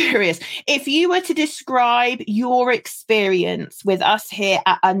just curious, if you were to describe your experience with us here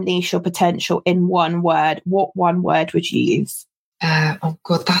at Unleash Your Potential in one word, what one word would you use? Oh,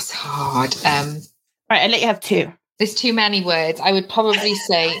 God, that's hard. Right, I'll let you have two. There's too many words. I would probably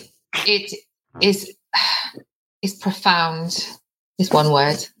say it is profound, is one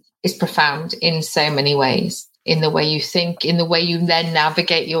word. Is profound in so many ways, in the way you think, in the way you then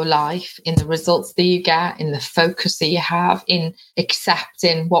navigate your life, in the results that you get, in the focus that you have, in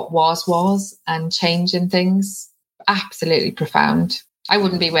accepting what was and changing things. Absolutely profound. I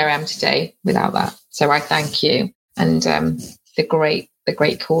wouldn't be where I am today without that. So I thank you. And the great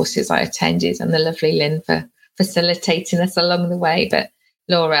courses I attended and the lovely Lynn for facilitating us along the way. But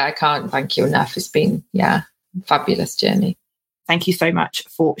Laura, I can't thank you enough. It's been, a fabulous journey. Thank you so much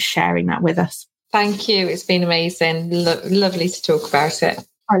for sharing that with us. Thank you. It's been amazing. Lovely to talk about it.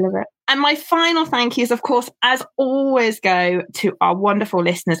 I love it. And my final thank yous, of course, as always, go to our wonderful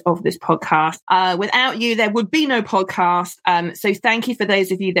listeners of this podcast. Without you, there would be no podcast. So thank you for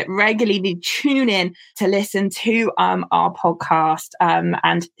those of you that regularly tune in to listen to our podcast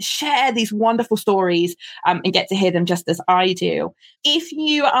and share these wonderful stories and get to hear them just as I do. If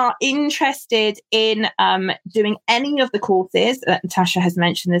you are interested in doing any of the courses that Natasha has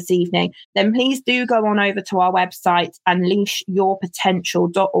mentioned this evening, then please do go on over to our website,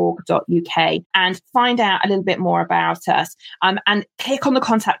 unleashyourpotential.org.uk, and find out a little bit more about us and click on the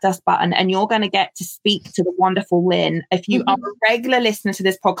contact us button, and you're going to get to speak to the wonderful Lynn. If you are a regular listener to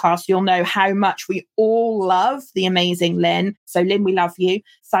this podcast, you'll know how much we all love the amazing Lynn. So Lynn, we love you.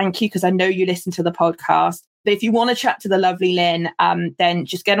 Thank you, because I know you listen to the podcast. But if you want to chat to the lovely Lynn, then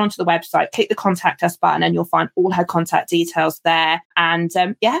just get onto the website, click the contact us button, and you'll find all her contact details there. And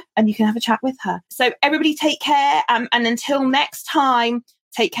and you can have a chat with her. So everybody take care. And until next time,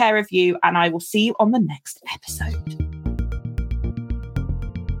 take care of you. And I will see you on the next episode.